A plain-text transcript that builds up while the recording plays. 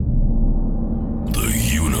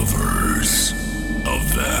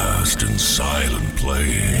lost in silent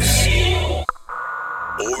place?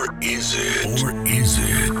 Or is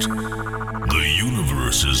it? The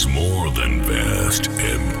universe is more than vast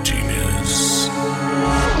emptiness,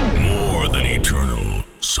 more than eternal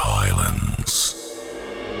silence,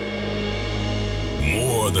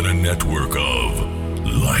 more than a network of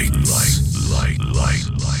lights.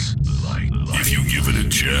 If you give it a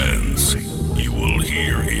chance, you will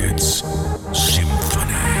hear its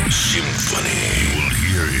symphony. You will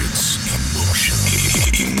hear its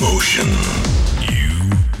emotion. You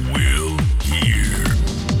will hear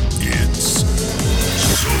its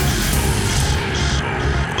soul.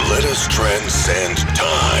 Let us transcend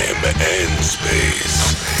time and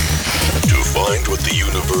space to find what the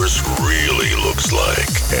universe really looks like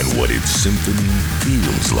and what its symphony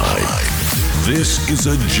feels like. This is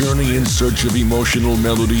a journey in search of emotional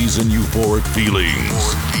melodies and euphoric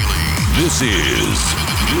feelings. This is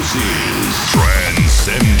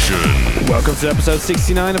Trancescension. Welcome to episode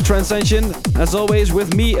 69 of Trancescension. As always,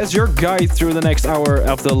 with me as your guide through the next hour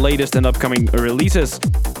of the latest and upcoming releases.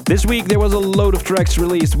 This week there was a load of tracks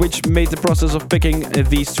released, which made the process of picking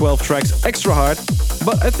these 12 tracks extra hard.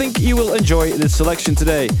 But I think you will enjoy this selection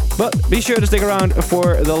today. But be sure to stick around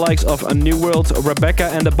for the likes of A New World, Rebecca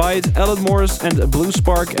and the Bite, Alan Morris and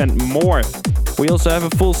Bluespark and more. We also have a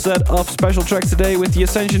full set of special tracks today with the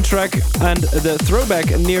Ascension track and the throwback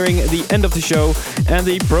nearing the end of the show and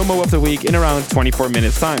the promo of the week in around 24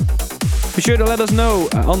 minutes time. Be sure to let us know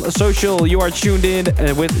on social you are tuned in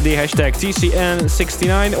with the hashtag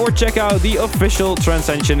TCN69 or check out the official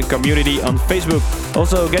Trancescension community on Facebook.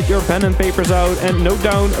 Also get your pen and papers out and note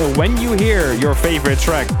down when you hear your favorite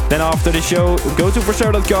track. Then after the show, go to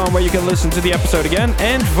FSOE.com where you can listen to the episode again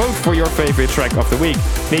and vote for your favorite track of the week.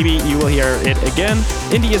 Maybe you will hear it again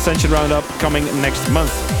in the Ascension Roundup coming next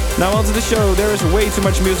month. Now onto the show. There is way too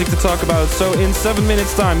much music to talk about, so in 7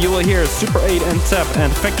 minutes time you will hear Super8 and Tab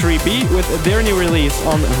and Factory B with their new release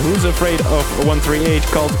on Who's Afraid of 138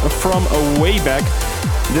 called From a Way Back.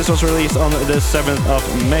 This was released on the 7th of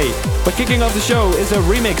May. But kicking off the show is a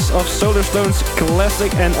remix of Solarstone's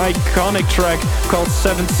classic and iconic track called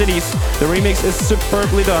 7 Cities. The remix is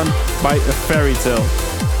superbly done by Ferry Tayle.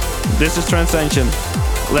 This is Trancescension.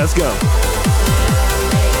 Let's go.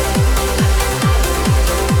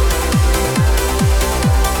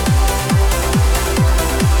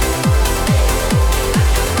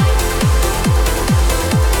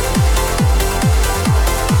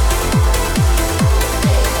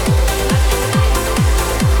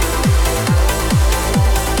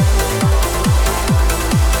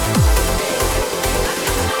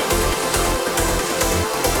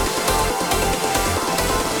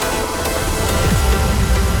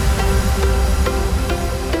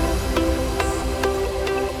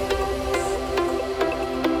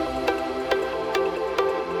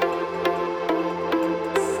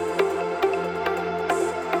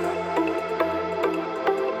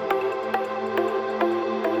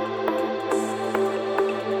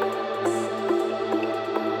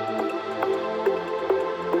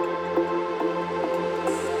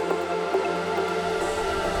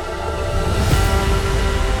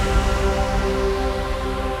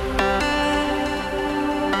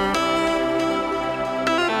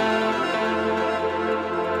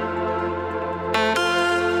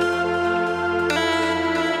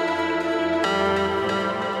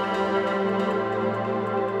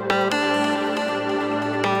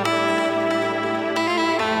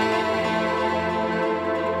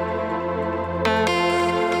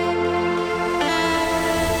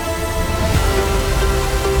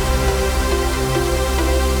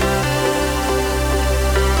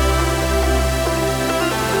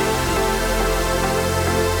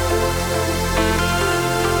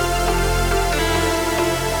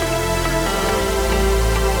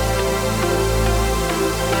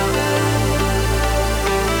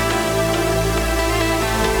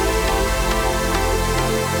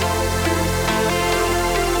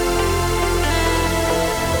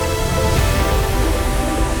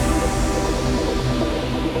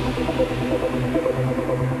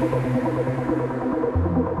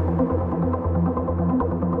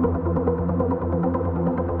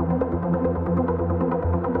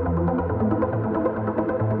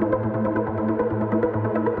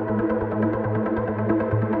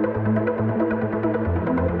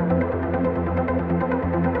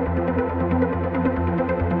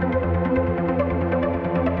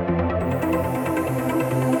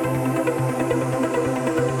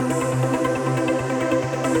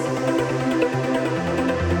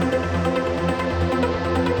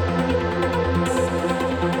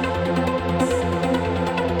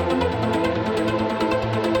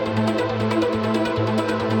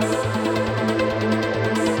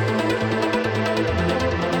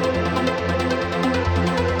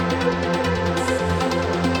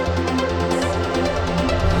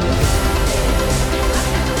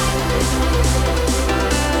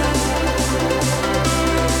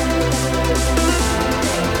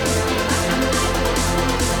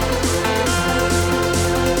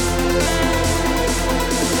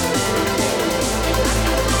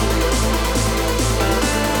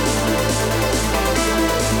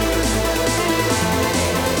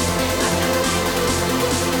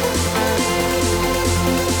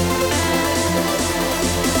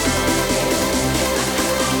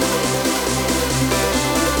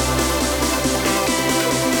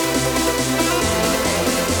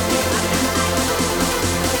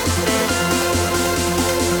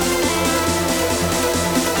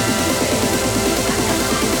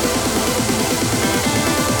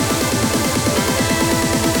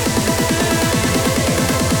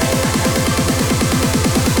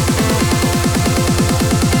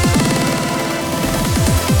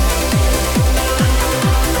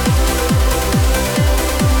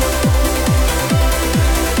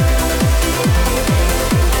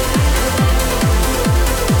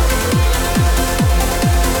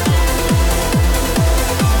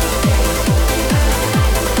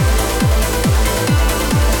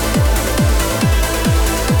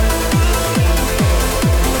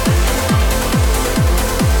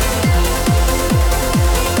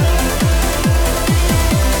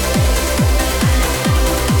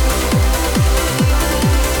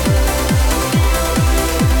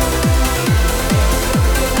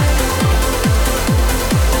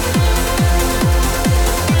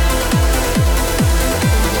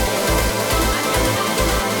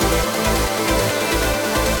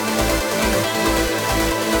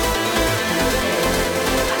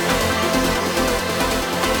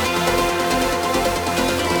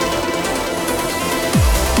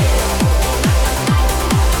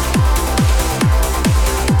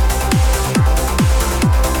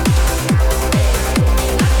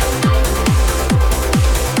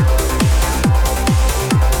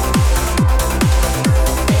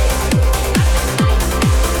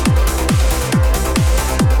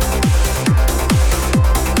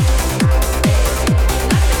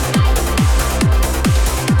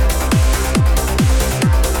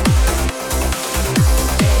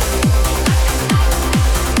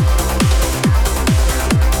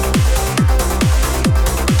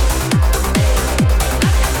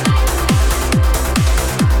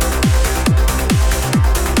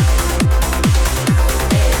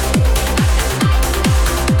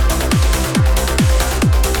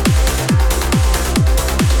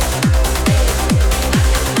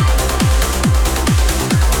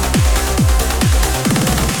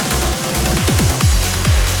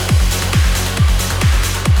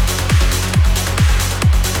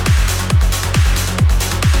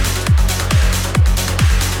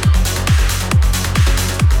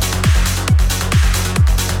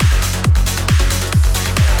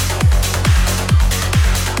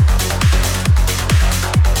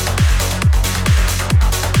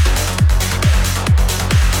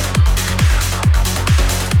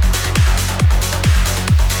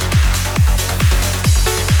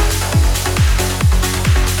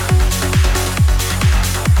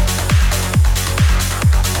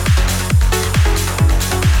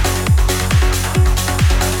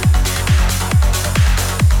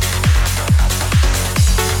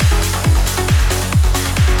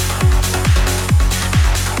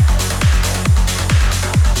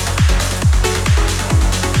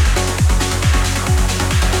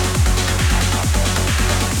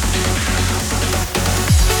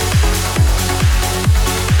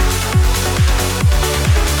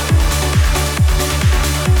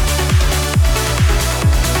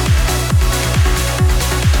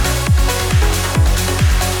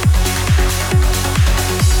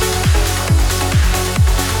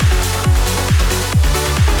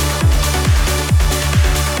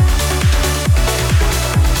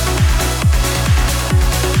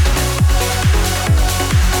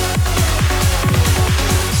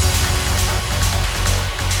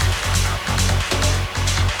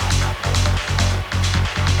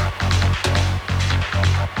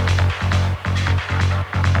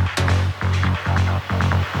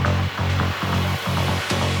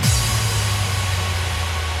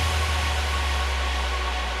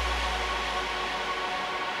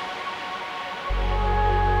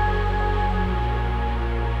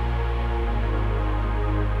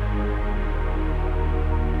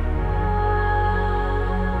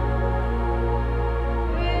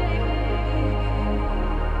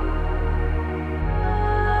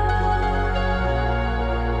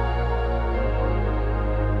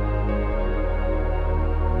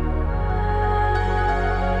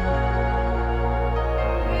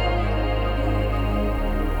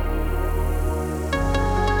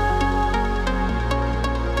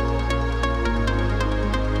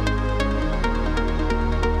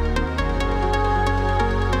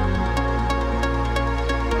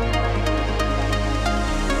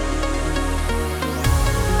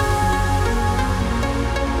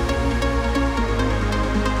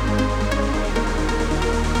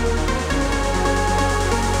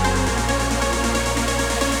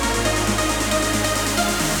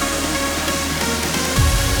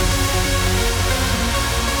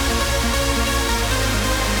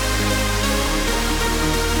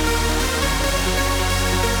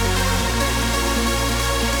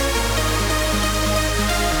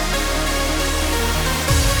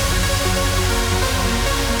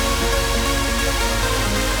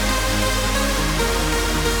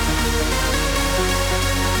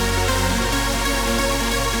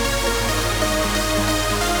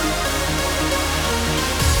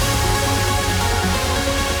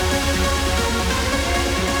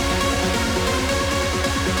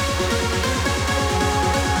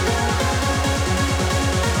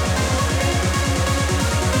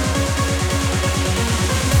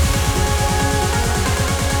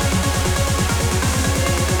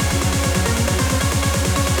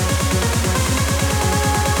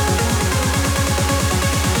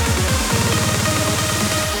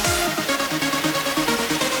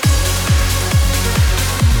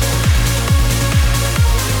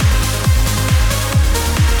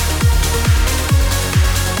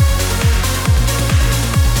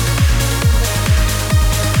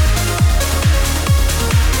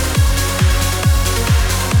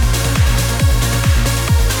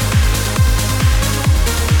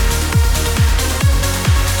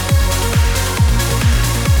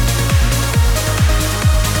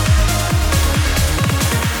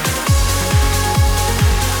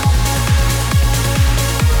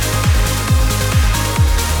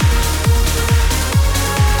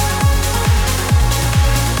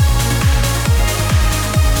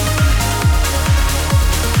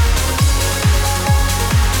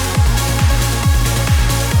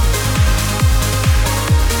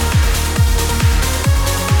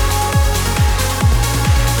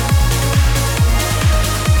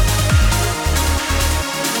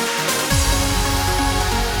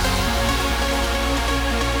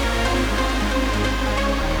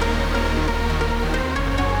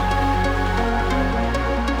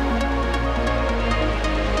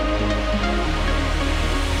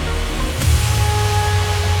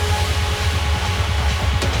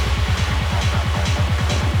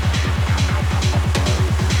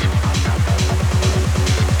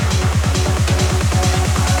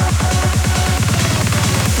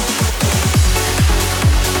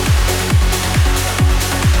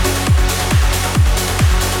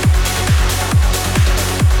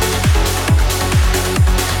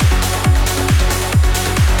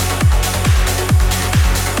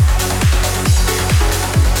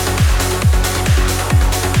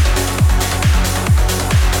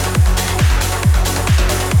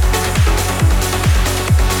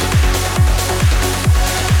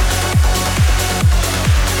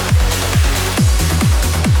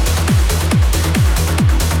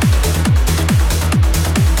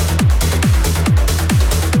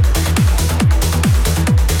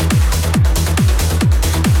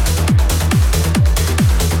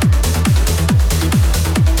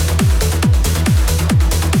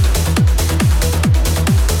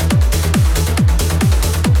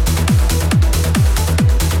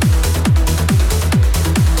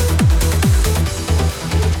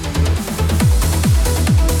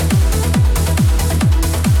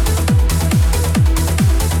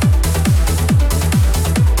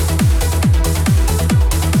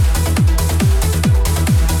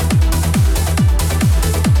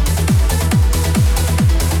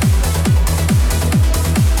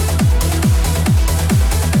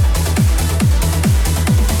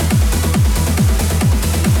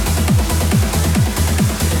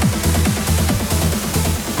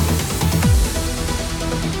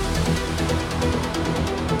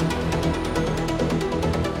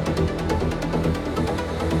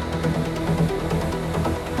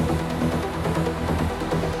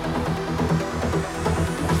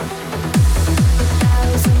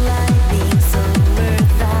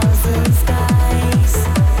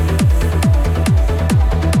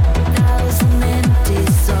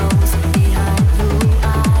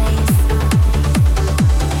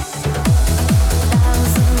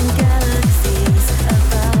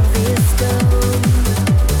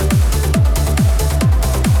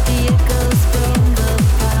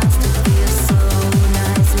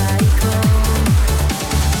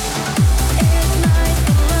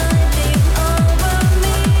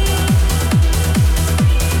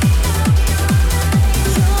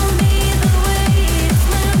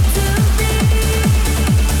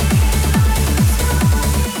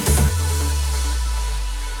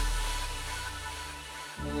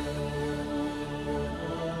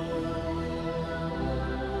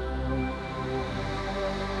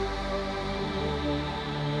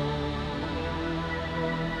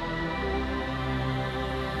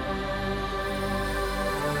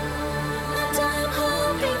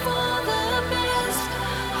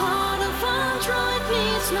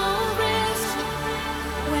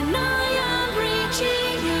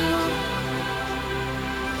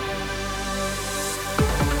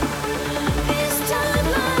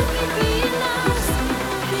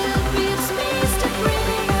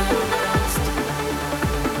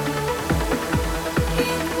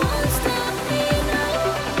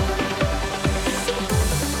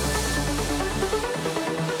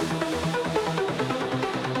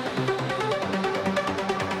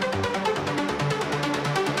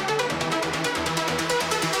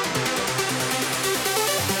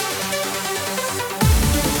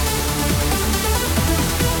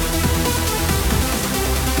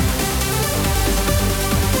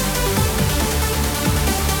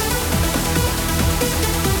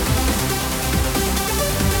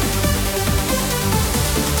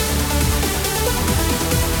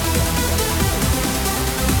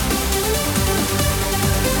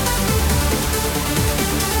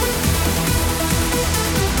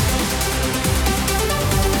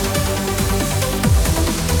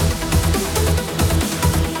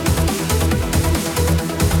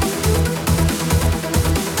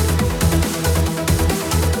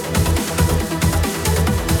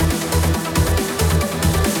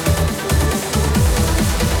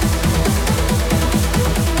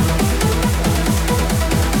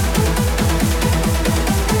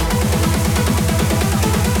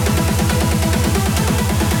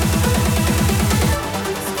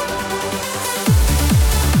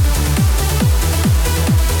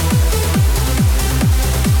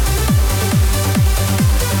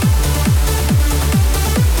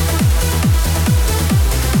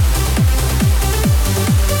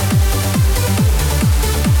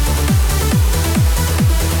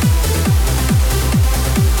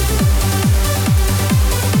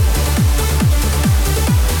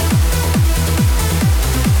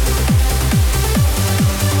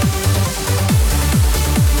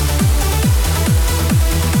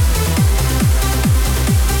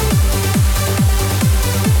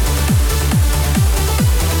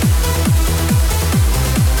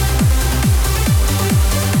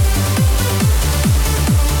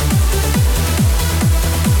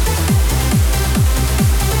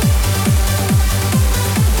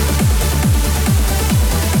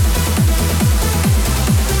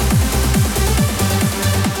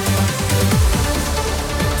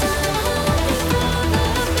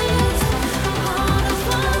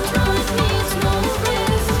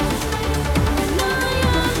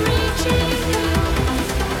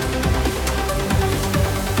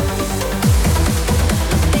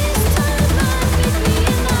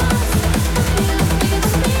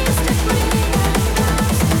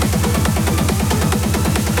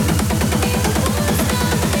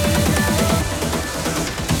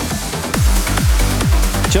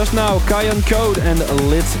 Just now, Kayan Code and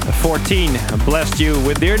Lit 14 blessed you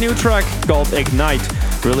with their new track called Ignite,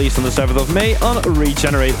 released on the 7th of May on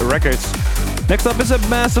Regenerate Records. Next up is a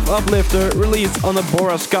massive uplifter released on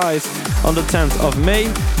Abora Skies on the 10th of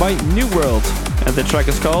May by New World, and the track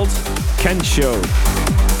is called Kensho.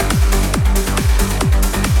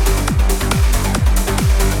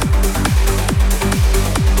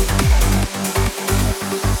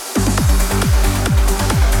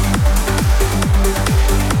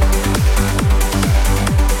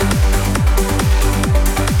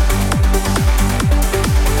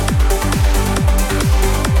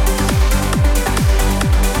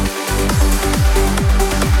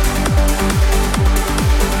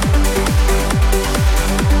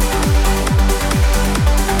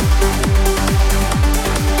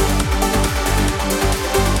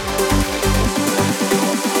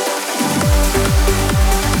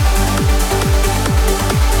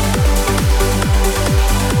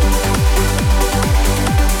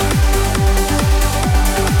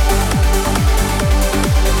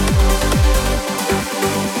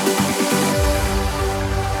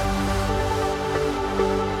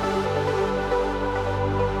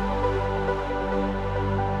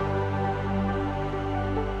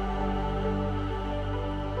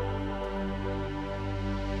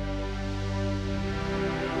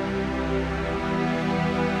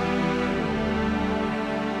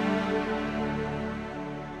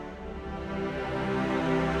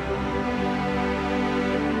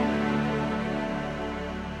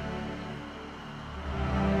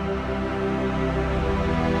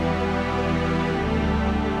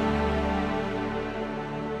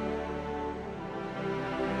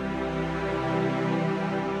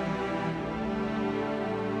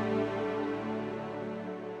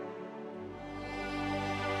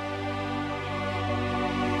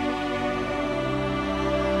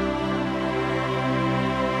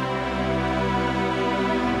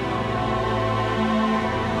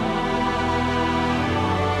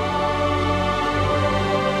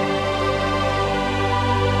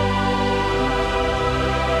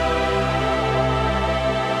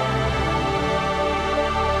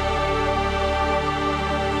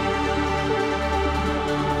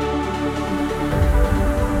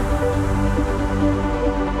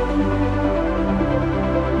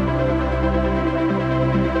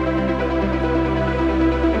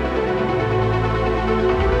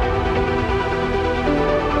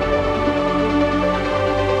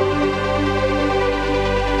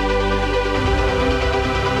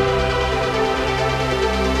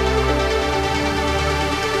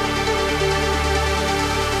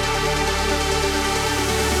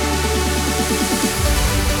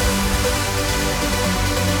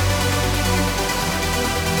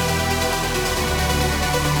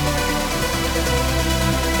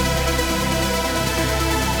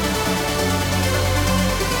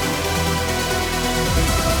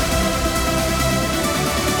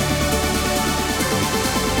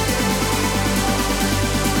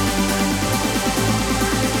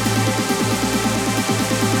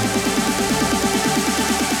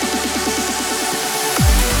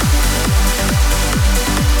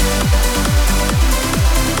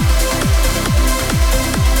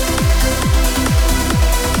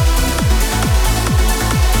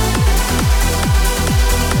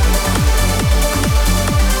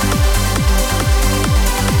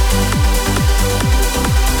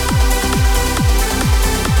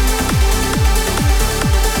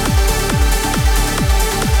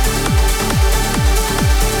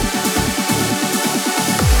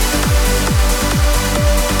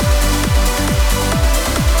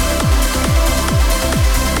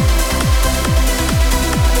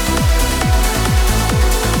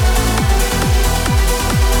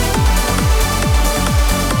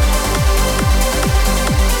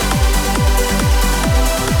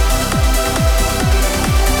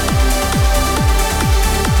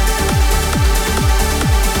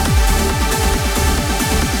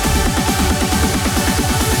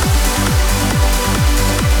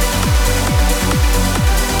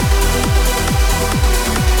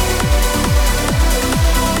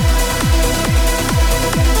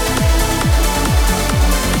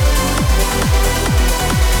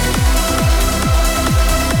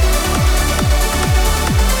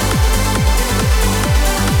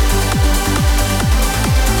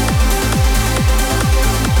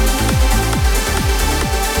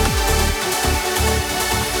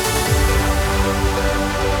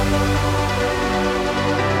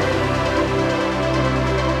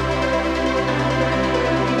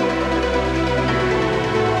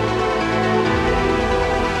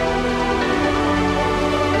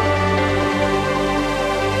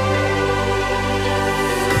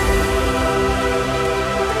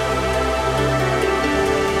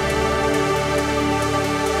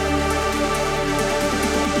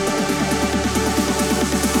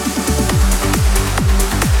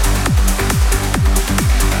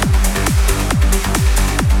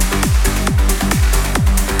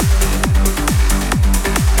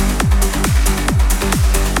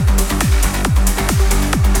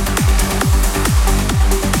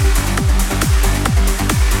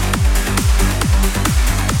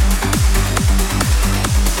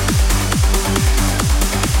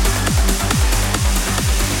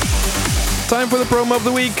 Time for the promo of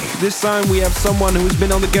the week. This time we have someone who's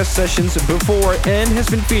been on the guest sessions before and has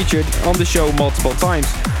been featured on the show multiple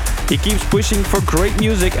times. He keeps pushing for great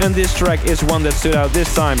music, and this track is one that stood out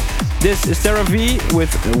this time. This is Terra V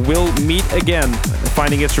with We'll Meet Again,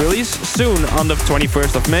 finding its release soon on the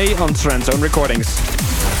 21st of May on TranZone Recordings.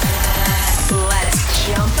 Let's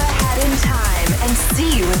jump ahead in time and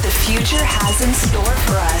see what the future has in store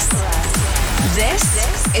for us.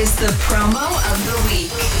 This is the promo of the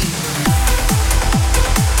week.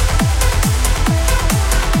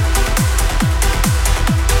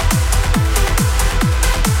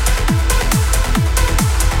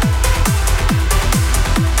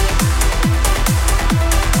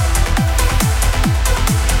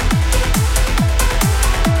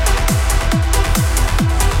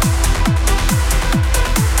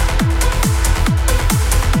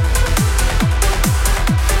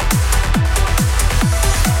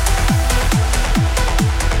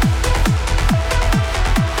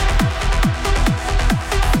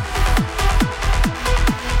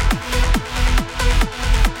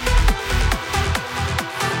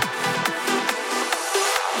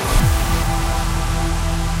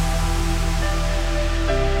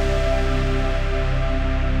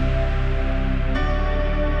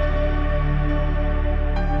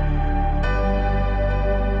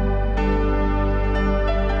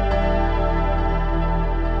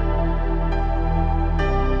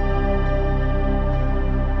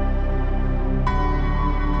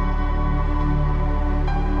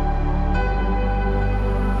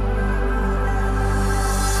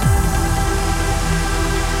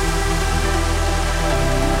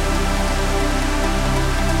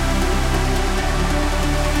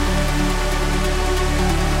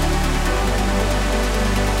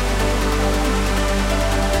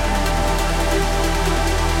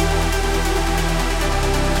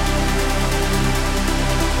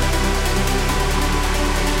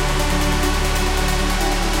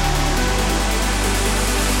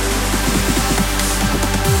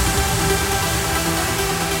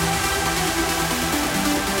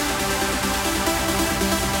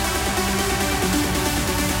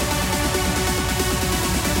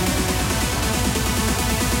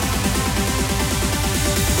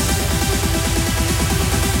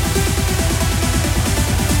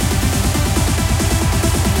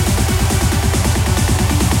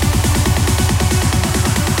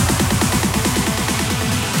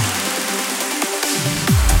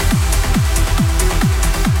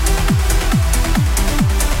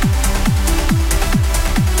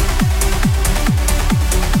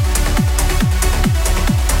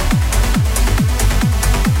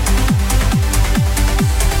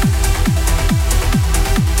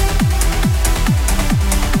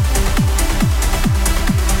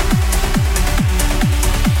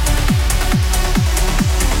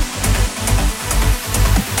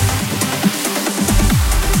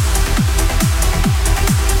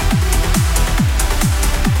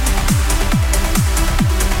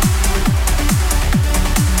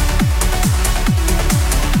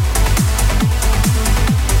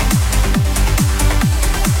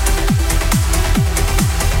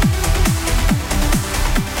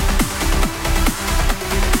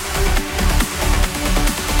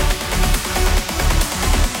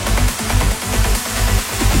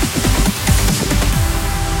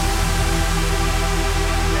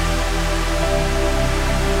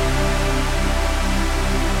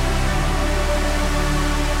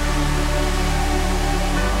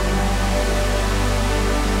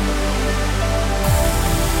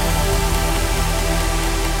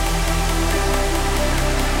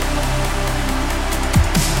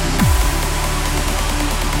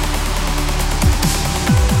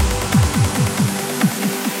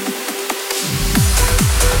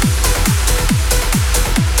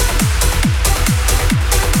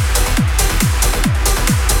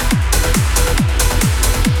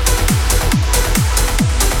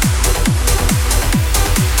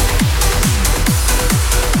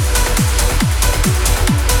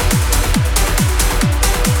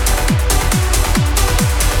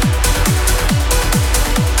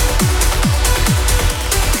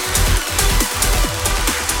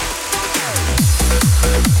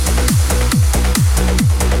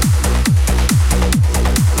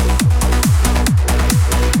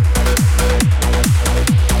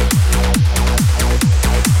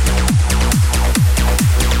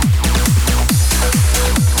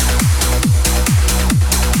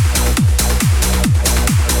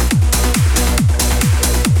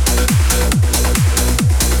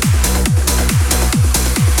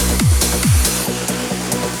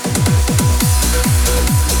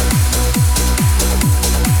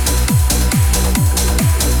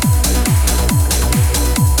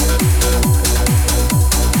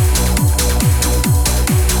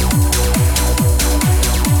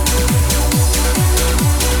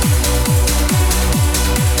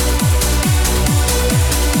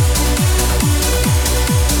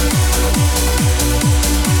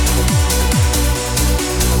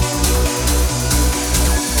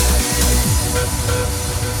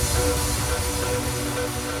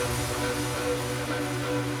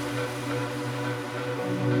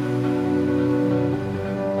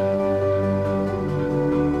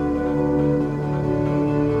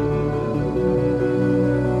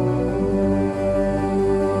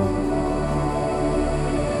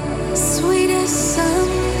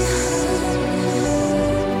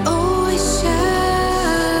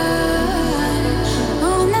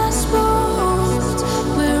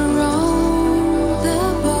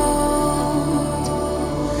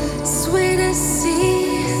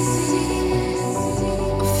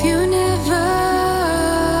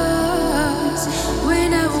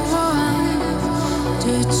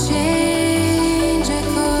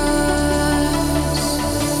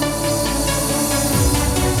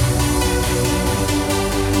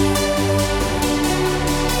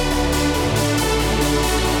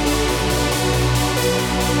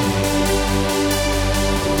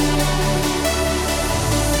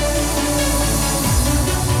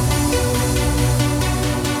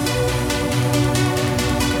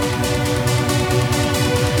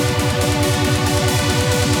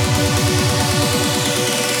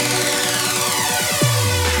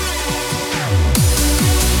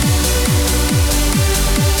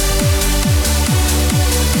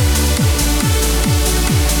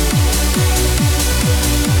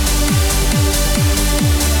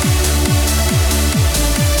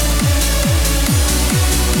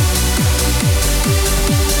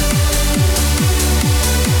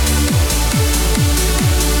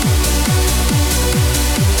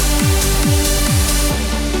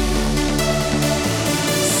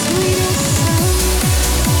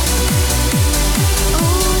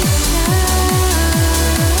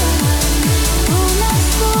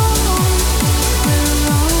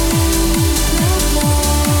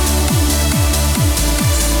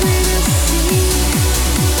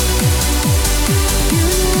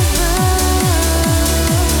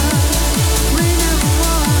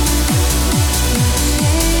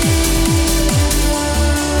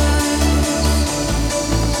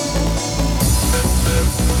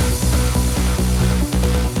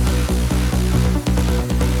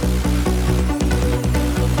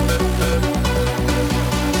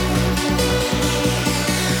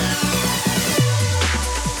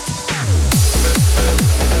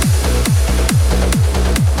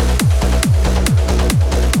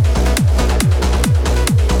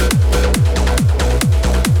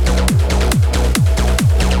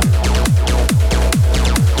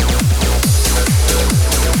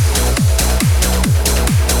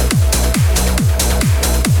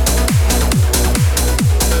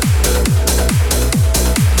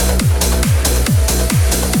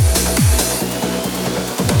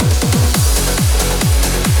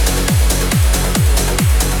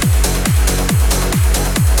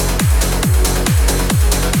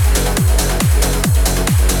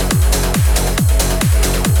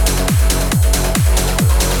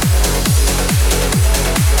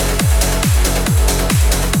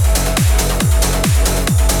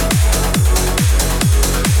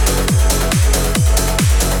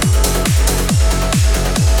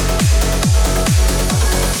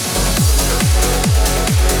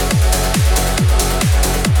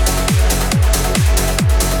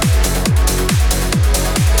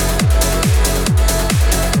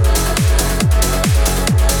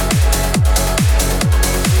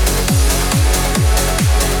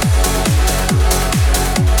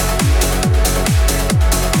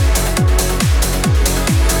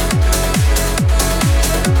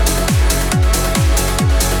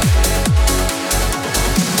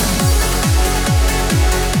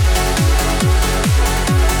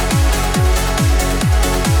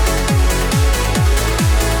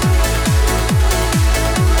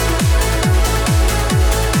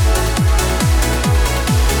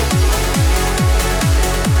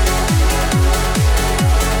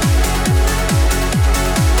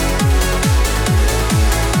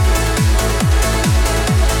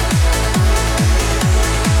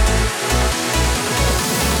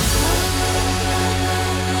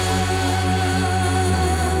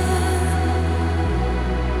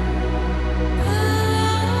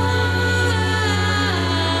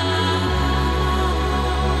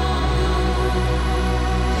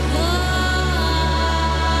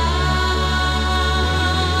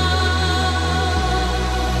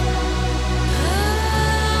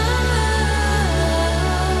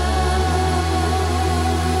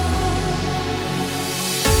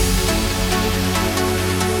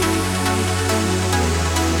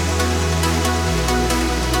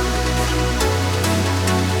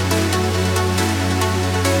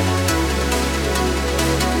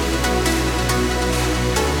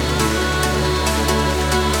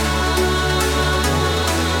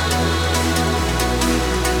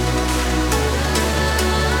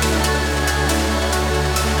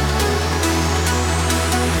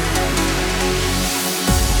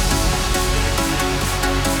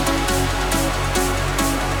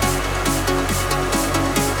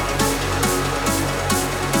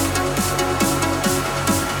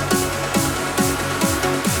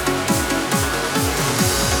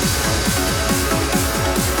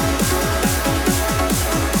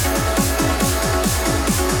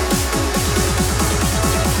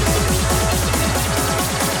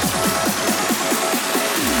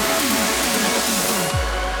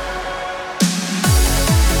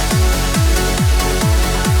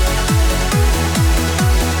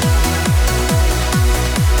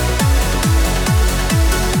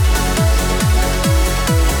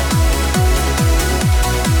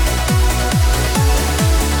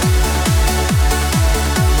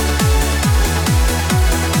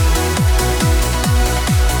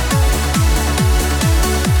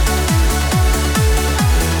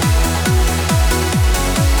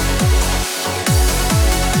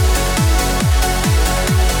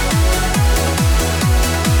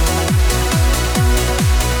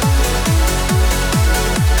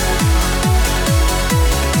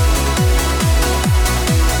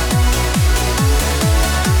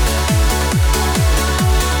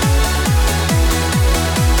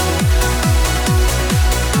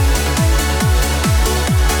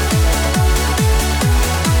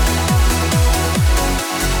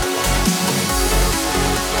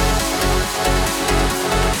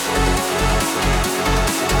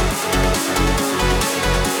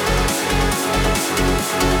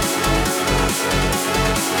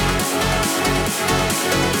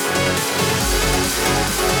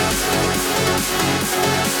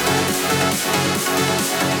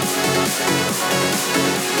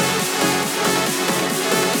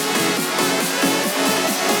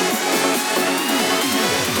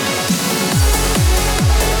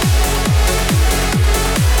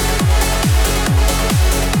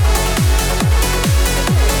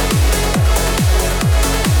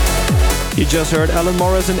 just heard Alan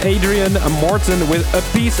Morris and Adrian Morton with A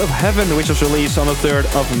Piece of Heaven, which was released on the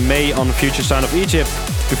 3rd of May on Future Sound of Egypt.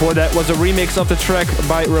 Before that was a remix of the track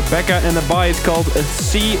by Rebecca and Abide called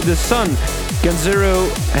See the Sun. Genzuru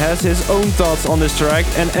has his own thoughts on this track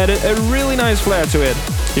and added a really nice flair to it.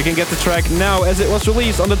 You can get the track now as it was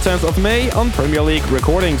released on the 10th of May on Premier League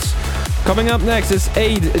Recordings. Coming up next is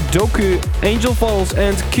Ade Dokq, Angel Falls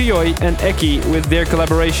and Kiyoi Eky with their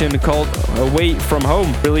collaboration called Away From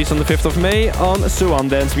Home, released on the 5th of May on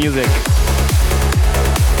Suandance Music.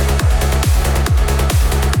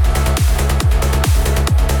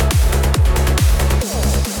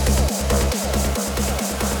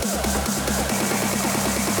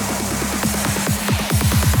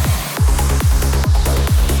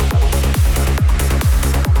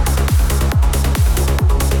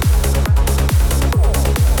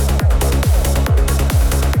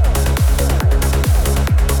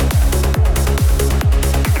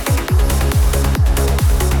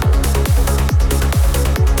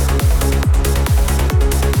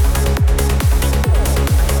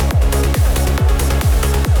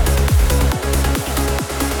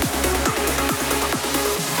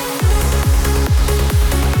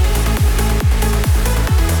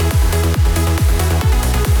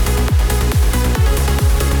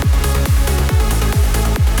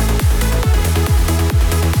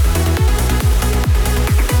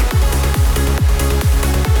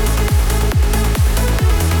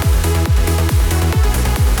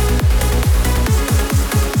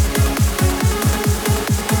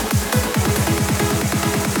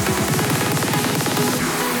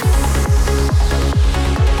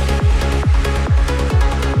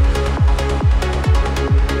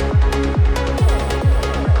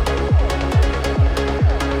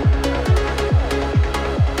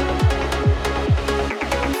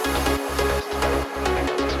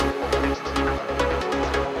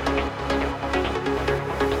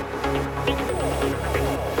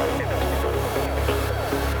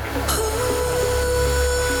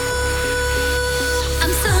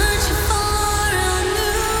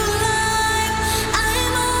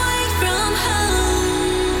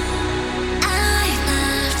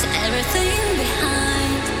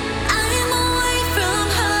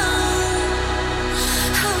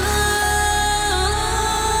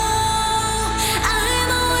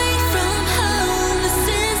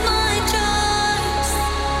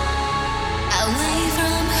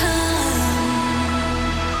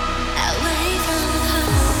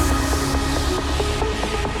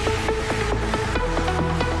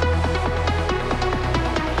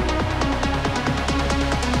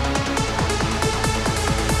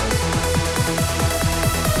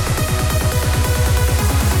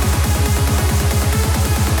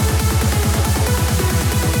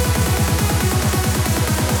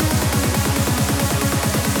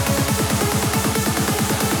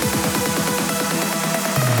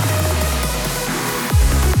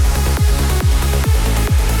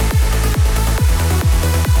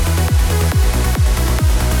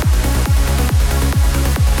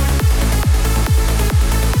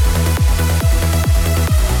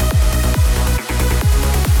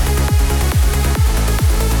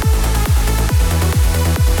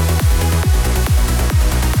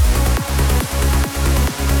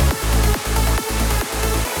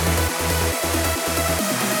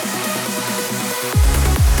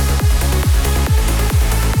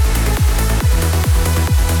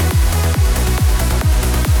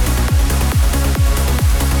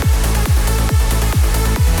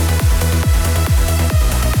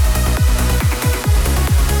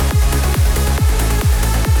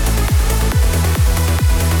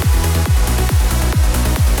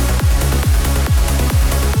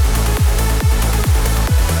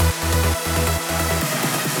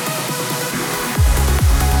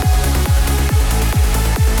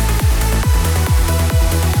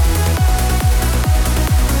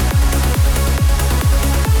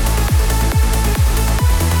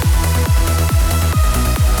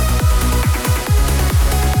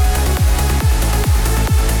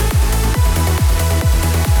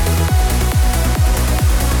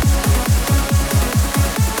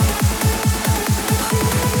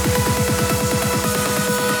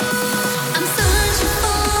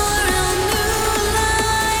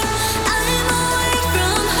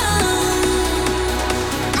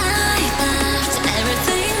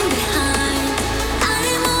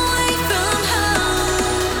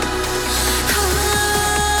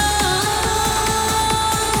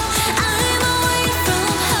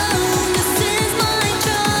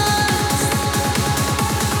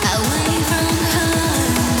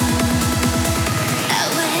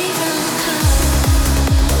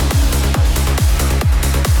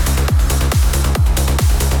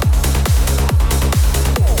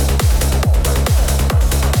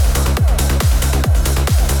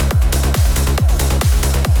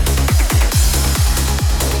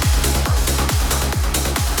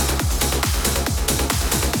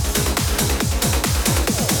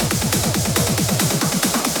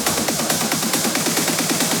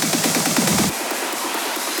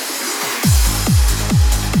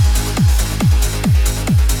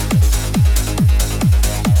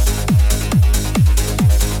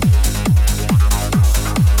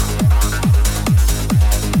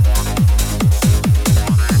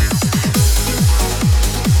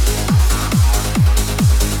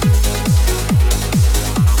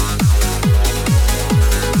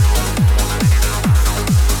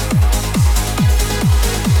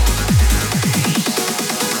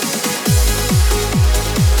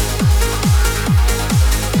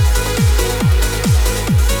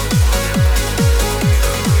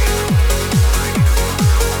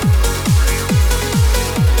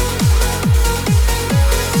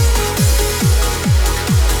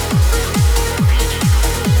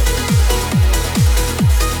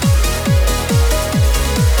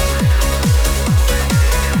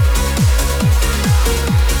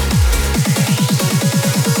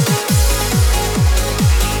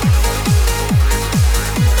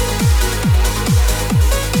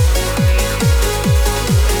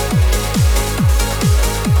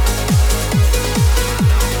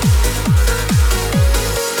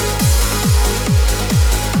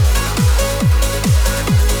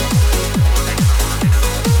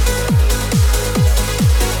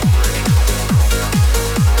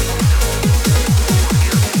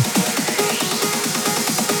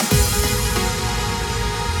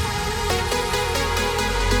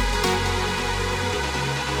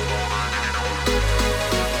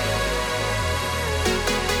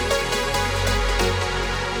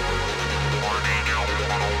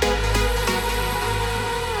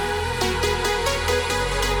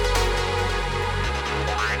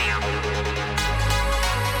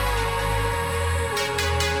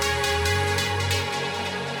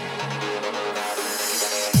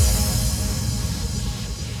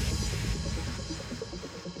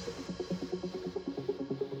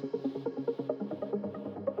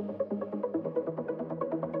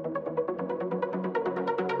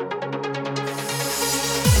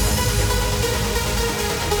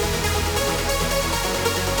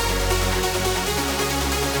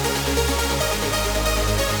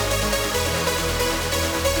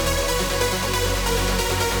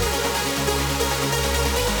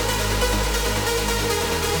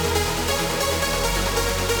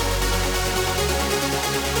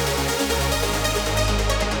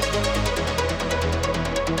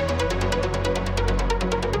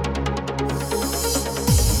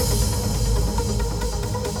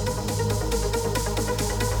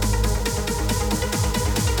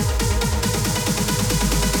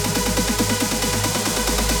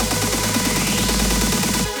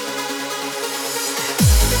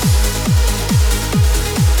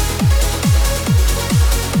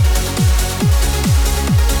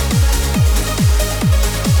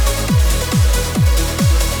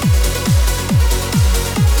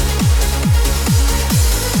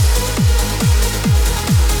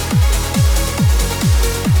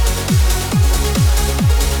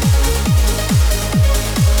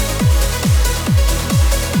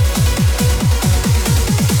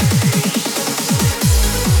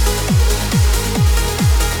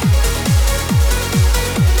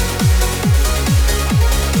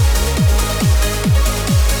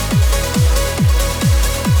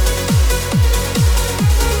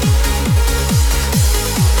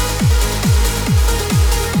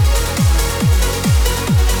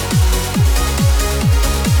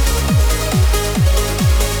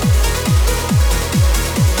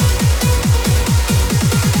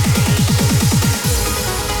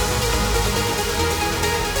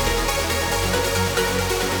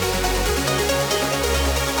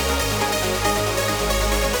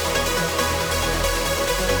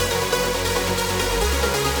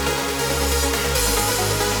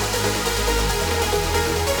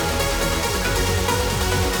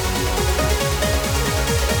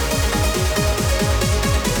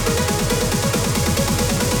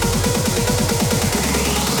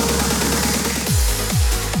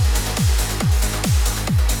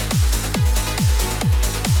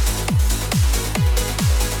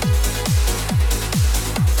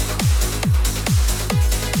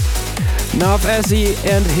 Nav Azzy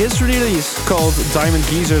and his release called Diamond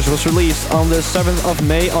Geezers was released on the 7th of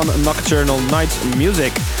May on Nocturnal Knights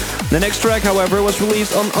Music. The next track, however, was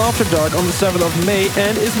released on Afterdark on the 7th of May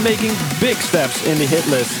and is making big steps in the hit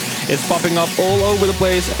list. It's popping up all over the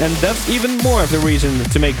place, and that's even more of the reason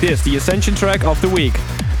to make this the Ascension track of the week.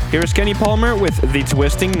 Here's Kenny Palmer with the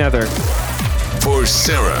Twisting Nether. For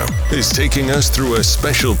Sarah is taking us through a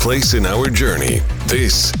special place in our journey.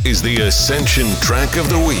 This is the Ascension track of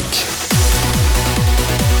the week.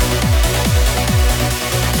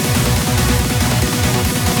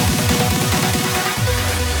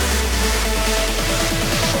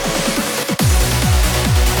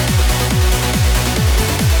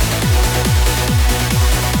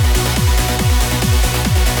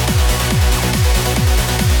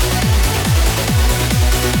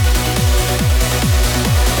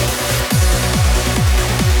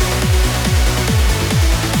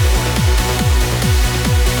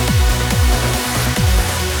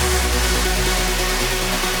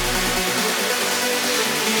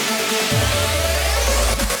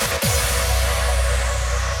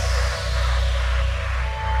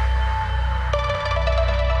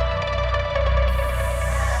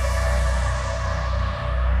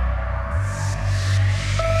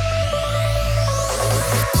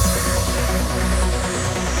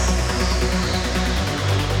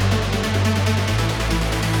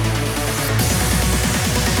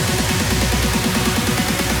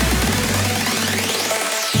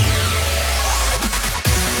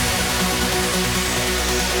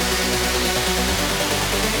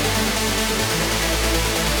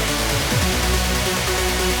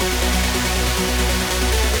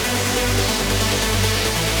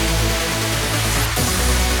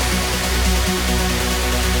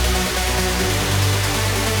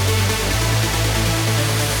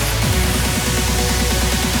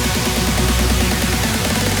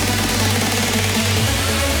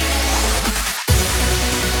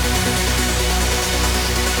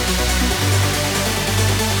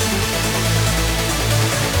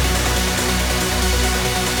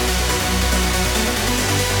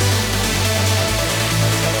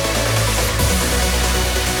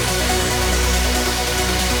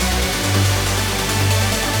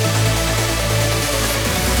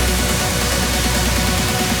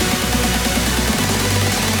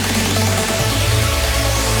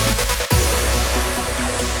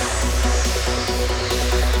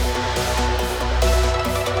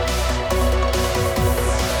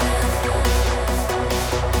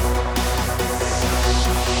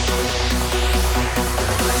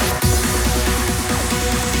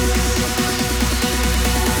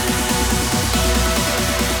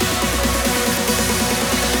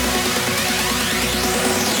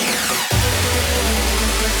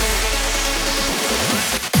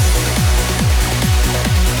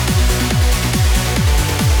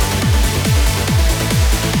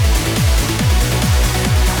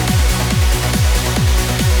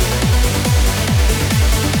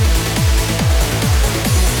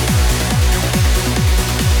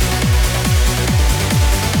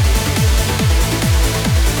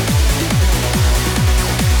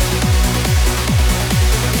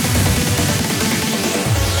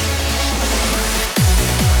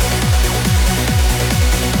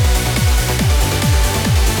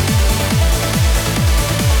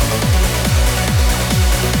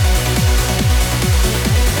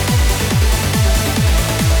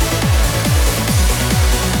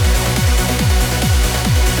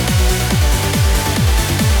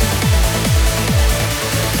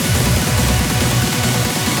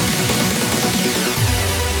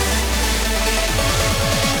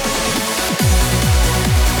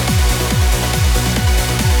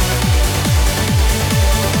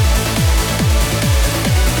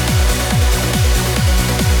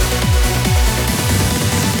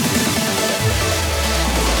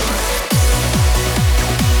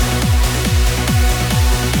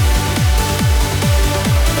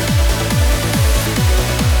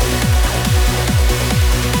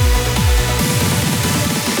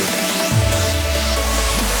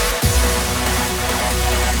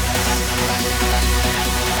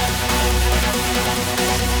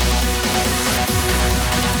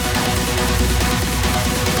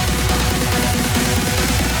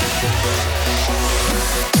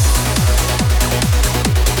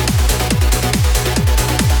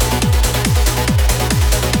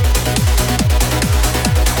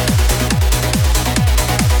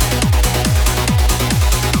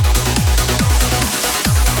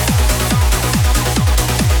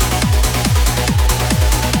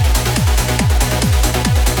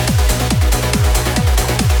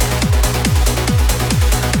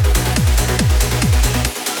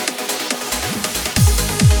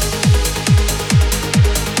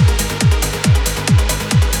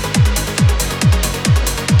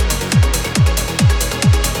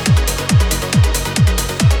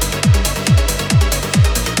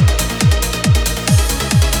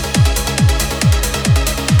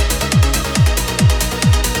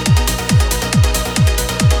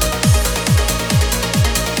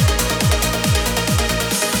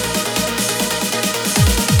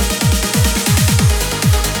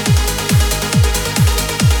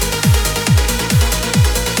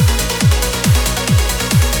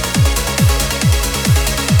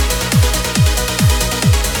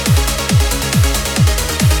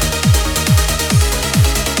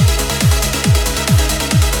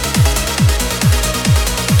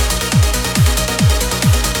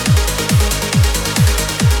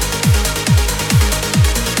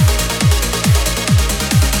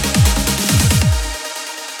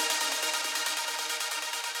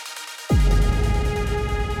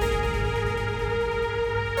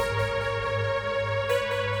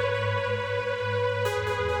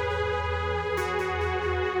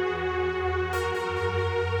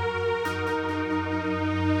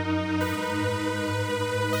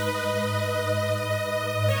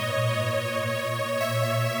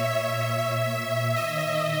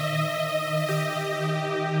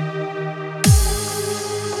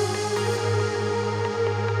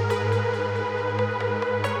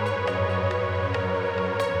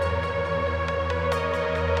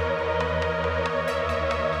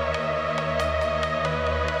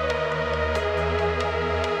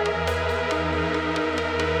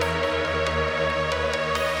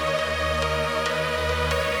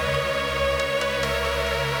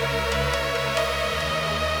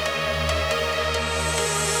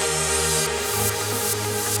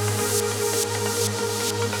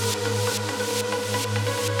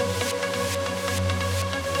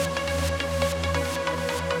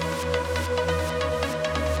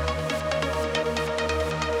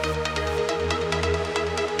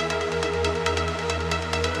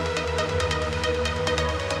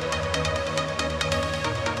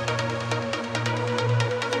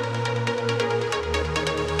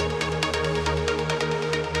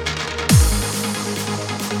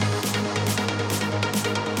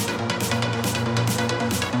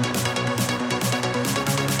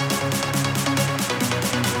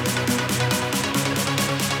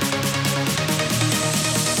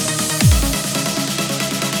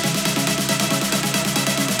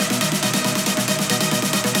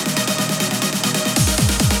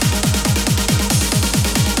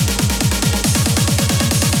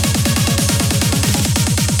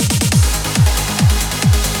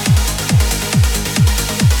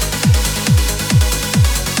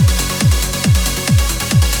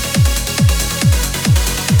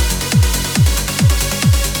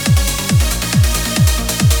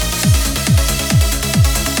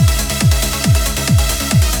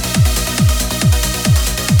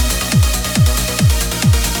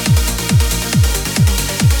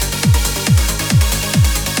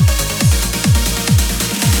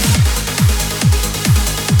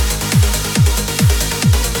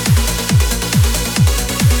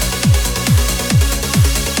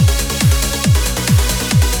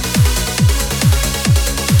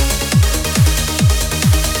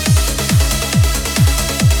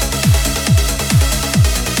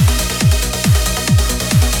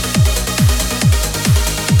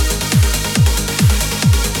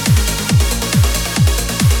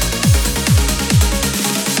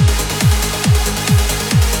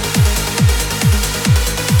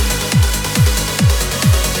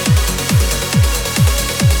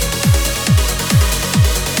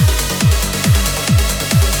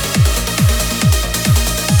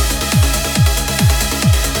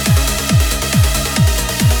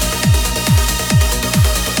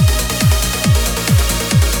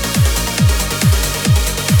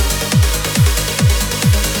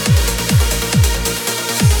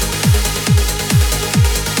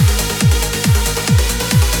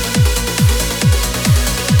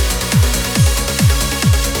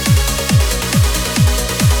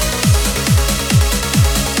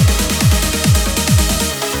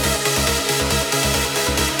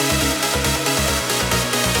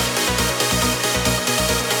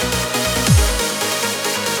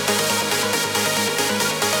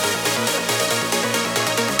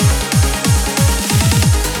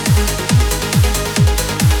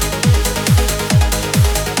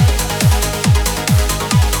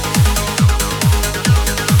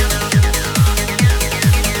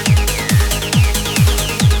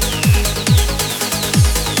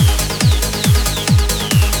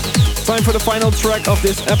 time for the final track of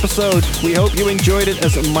this episode. We hope you enjoyed it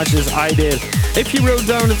as much as I did. If you wrote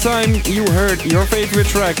down the time you heard your favorite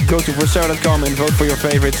track, go to versao.com and vote for your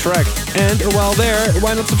favorite track. And while there,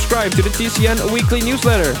 why not subscribe to the TCN weekly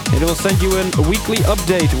newsletter? It will send you a weekly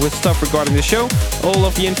update with stuff regarding the show, all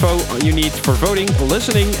of the info you need for voting,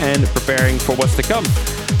 listening, and preparing for what's to come.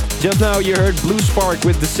 Just now you heard Bluespark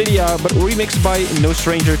with Dissidia, but remixed by no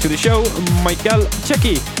stranger to the show, Michele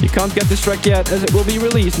Cecchi. You can't get this track yet, as it will be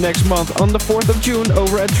released next month on the 4th of June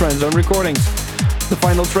over at TranZone Recordings. The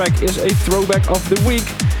final track is a throwback of the week.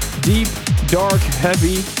 Deep, dark,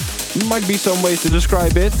 heavy. Might be some ways to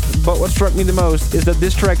describe it, but what struck me the most is that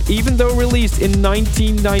this track, even though released in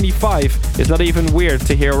 1995, is not even weird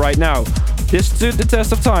to hear right now. This stood the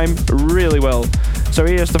test of time really well. So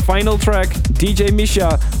here's the final track, DJ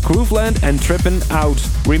Misjah, Groovehead and Trippin Out,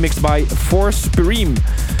 remixed by Forcespureme.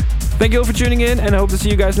 Thank you all for tuning in, and I hope to see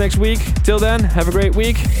you guys next week. Till then, have a great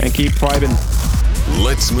week and keep vibing.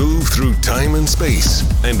 Let's move through time and space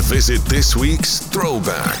and visit this week's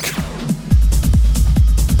throwback.